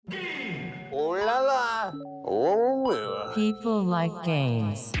People like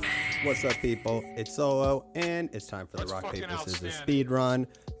games. What's up, people? It's Solo, and it's time for the Rock, Paper, Scissors speed run.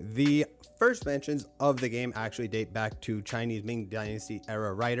 The first mentions of the game actually date back to Chinese Ming Dynasty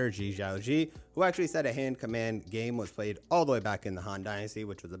era writer Zhi Zhaoji, who actually said a hand command game was played all the way back in the Han Dynasty,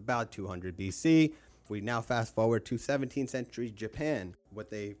 which was about 200 BC. We now fast forward to 17th century Japan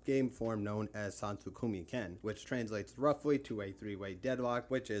with a game form known as Sansukumi Ken, which translates roughly to a three-way deadlock,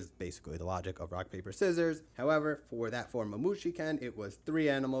 which is basically the logic of rock, paper, scissors. However, for that form of Mushi Ken, it was three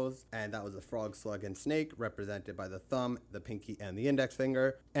animals, and that was a frog, slug, and snake, represented by the thumb, the pinky, and the index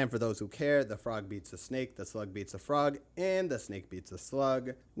finger. And for those who care, the frog beats the snake, the slug beats the frog, and the snake beats the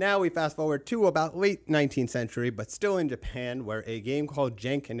slug. Now we fast forward to about late 19th century, but still in Japan, where a game called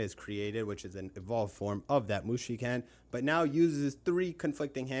Jenkin is created, which is an evolved form of that Mushi Ken, but now uses three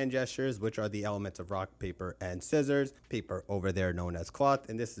conflicting hand gestures, which are the elements of rock, paper, and scissors. Paper over there known as cloth,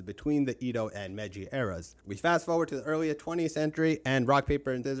 and this is between the Edo and Meiji eras. We fast forward to the early 20th century, and rock,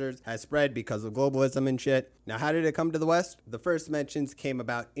 paper, and scissors has spread because of globalism and shit. Now, how did it come to the West? The first mentions came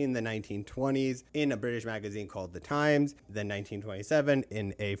about in the 1920s in a British magazine called The Times, then 1927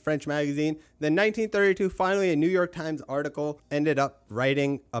 in a French magazine, then 1932 finally a New York Times article ended up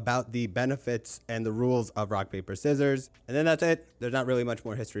writing about the benefits and the rules of rock, paper, scissors. And then that's it. There's not really much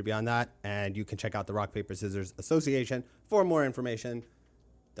more history beyond that, and you can check out the Rock, Paper, Scissors Association for more information.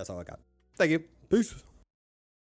 That's all I got. Thank you. Peace.